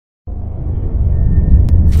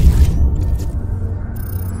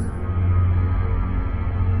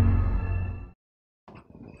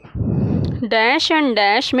Dash and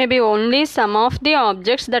dash may be only some of the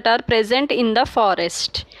objects that are present in the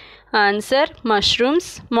forest. Answer: mushrooms,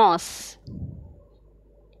 moss.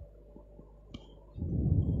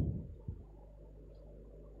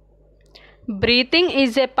 Breathing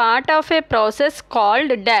is a part of a process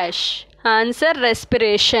called dash. Answer: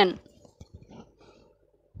 respiration.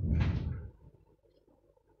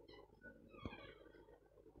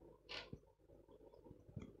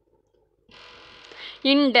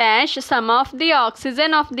 In dash, some of the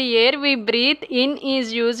oxygen of the air we breathe in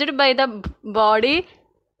is used by the body.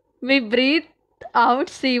 We breathe out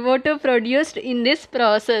CO2 produced in this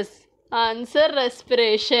process. Answer: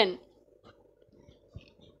 respiration.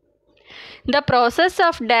 The process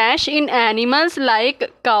of dash in animals like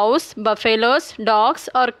cows, buffaloes, dogs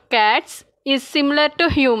or cats is similar to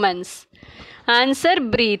humans. Answer: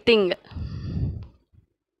 breathing.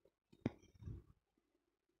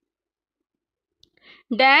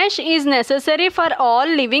 Dash is necessary for all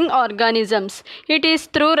living organisms. It is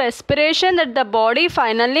through respiration that the body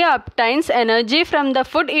finally obtains energy from the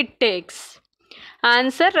food it takes.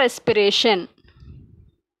 Answer: respiration.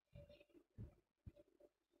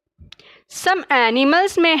 Some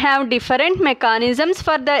animals may have different mechanisms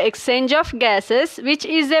for the exchange of gases, which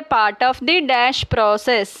is a part of the dash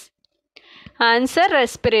process. Answer: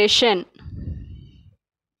 respiration.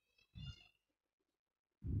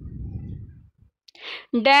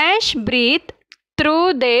 Dash breathe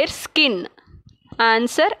through their skin.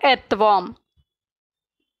 Answer: earthworm.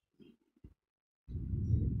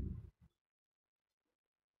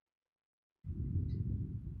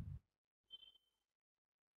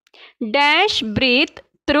 Dash breathe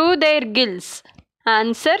through their gills.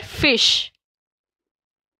 Answer: fish.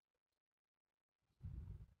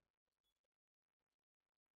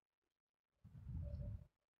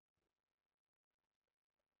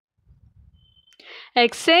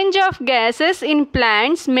 Exchange of gases in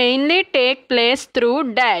plants mainly take place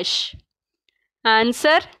through dash.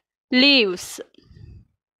 Answer: leaves.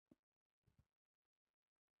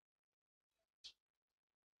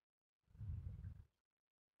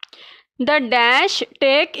 The dash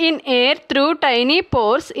take in air through tiny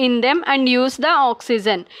pores in them and use the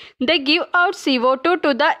oxygen. They give out CO2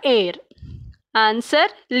 to the air. Answer: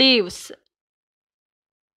 leaves.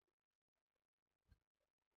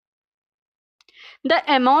 The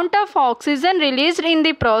amount of oxygen released in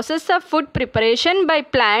the process of food preparation by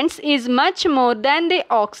plants is much more than the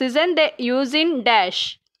oxygen they use in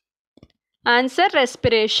dash. Answer: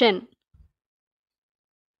 respiration.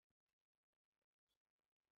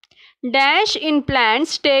 Dash in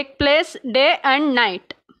plants take place day and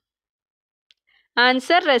night.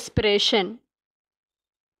 Answer: respiration.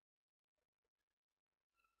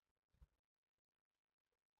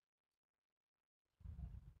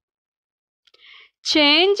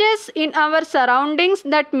 Changes in our surroundings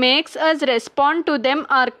that makes us respond to them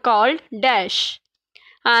are called dash.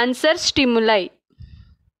 Answer: stimuli.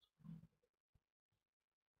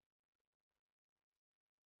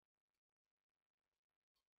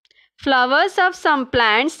 Flowers of some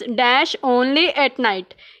plants dash only at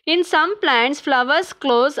night. In some plants, flowers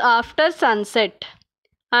close after sunset.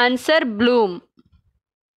 Answer: bloom.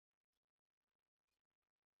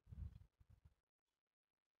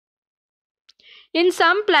 In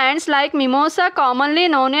some plants like mimosa, commonly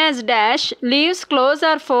known as dash, leaves close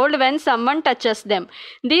or fold when someone touches them.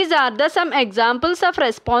 These are the some examples of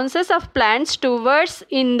responses of plants towards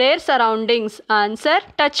in their surroundings. Answer: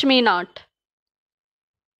 touch me not.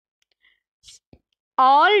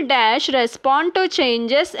 All dash respond to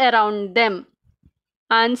changes around them.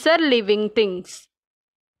 Answer: living things.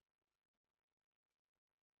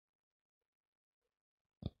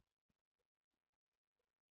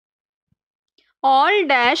 All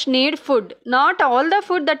dash need food. Not all the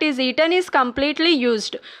food that is eaten is completely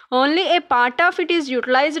used. Only a part of it is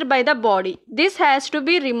utilized by the body. This has to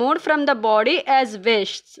be removed from the body as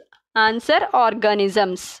wastes. Answer: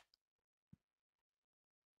 organisms.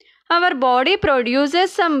 Our body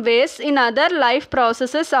produces some waste in other life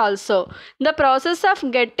processes also. The process of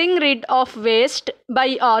getting rid of waste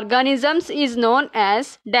by organisms is known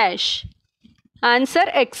as dash. Answer: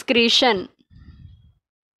 excretion.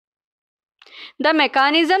 The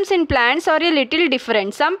mechanisms in plants are a little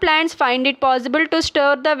different. Some plants find it possible to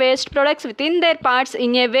store the waste products within their parts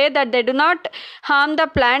in a way that they do not harm the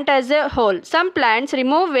plant as a whole. Some plants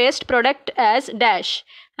remove waste product as dash.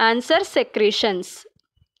 Answer: secretions.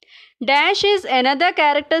 Dash is another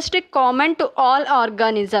characteristic common to all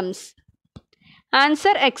organisms.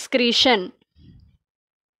 Answer: excretion.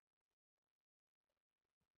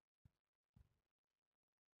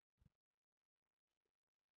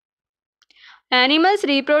 Animals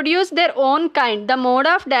reproduce their own kind. The mode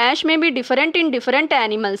of dash may be different in different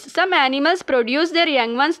animals. Some animals produce their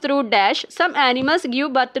young ones through dash. Some animals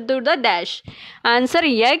give birth to the dash. Answer: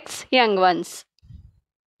 eggs, young ones.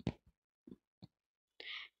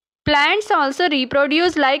 Plants also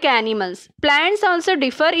reproduce like animals. Plants also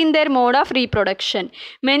differ in their mode of reproduction.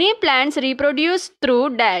 Many plants reproduce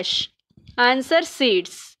through dash. Answer: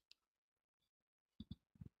 seeds.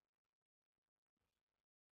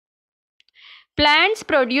 Plants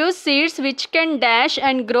produce seeds which can dash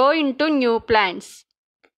and grow into new plants.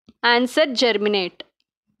 Answer: germinate.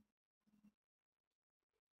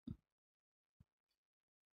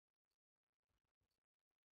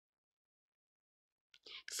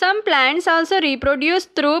 Some plants also reproduce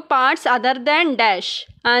through parts other than dash.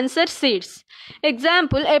 Answer: seeds.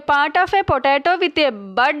 Example: a part of a potato with a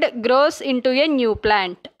bud grows into a new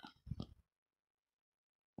plant.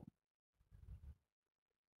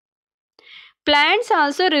 Plants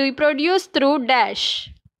also reproduce through dash.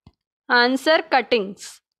 Answer: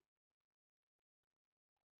 cuttings.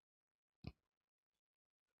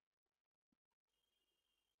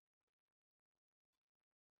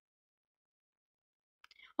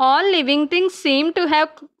 All living things seem to have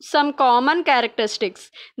some common characteristics.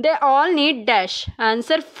 They all need dash.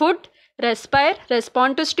 Answer: food, respire,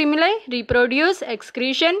 respond to stimuli, reproduce,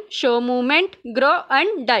 excretion, show movement, grow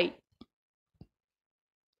and die.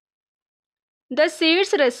 The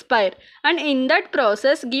seeds respire and in that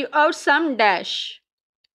process give out some dash.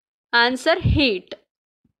 Answer: heat.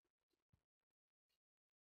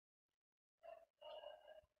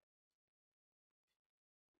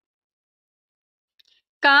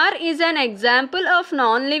 Car is an example of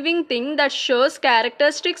non-living thing that shows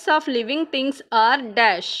characteristics of living things are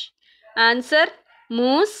dash. Answer: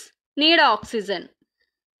 moose, need oxygen.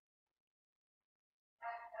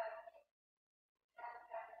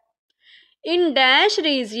 In dash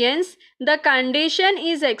regions, the condition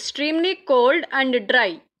is extremely cold and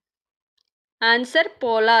dry. Answer: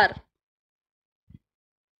 polar.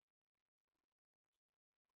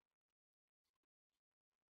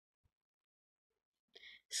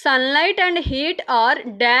 Sunlight and heat are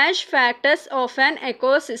dash factors of an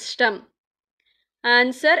ecosystem.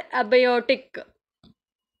 Answer: abiotic.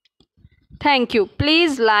 Thank you.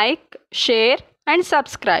 Please like, share and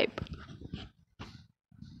subscribe.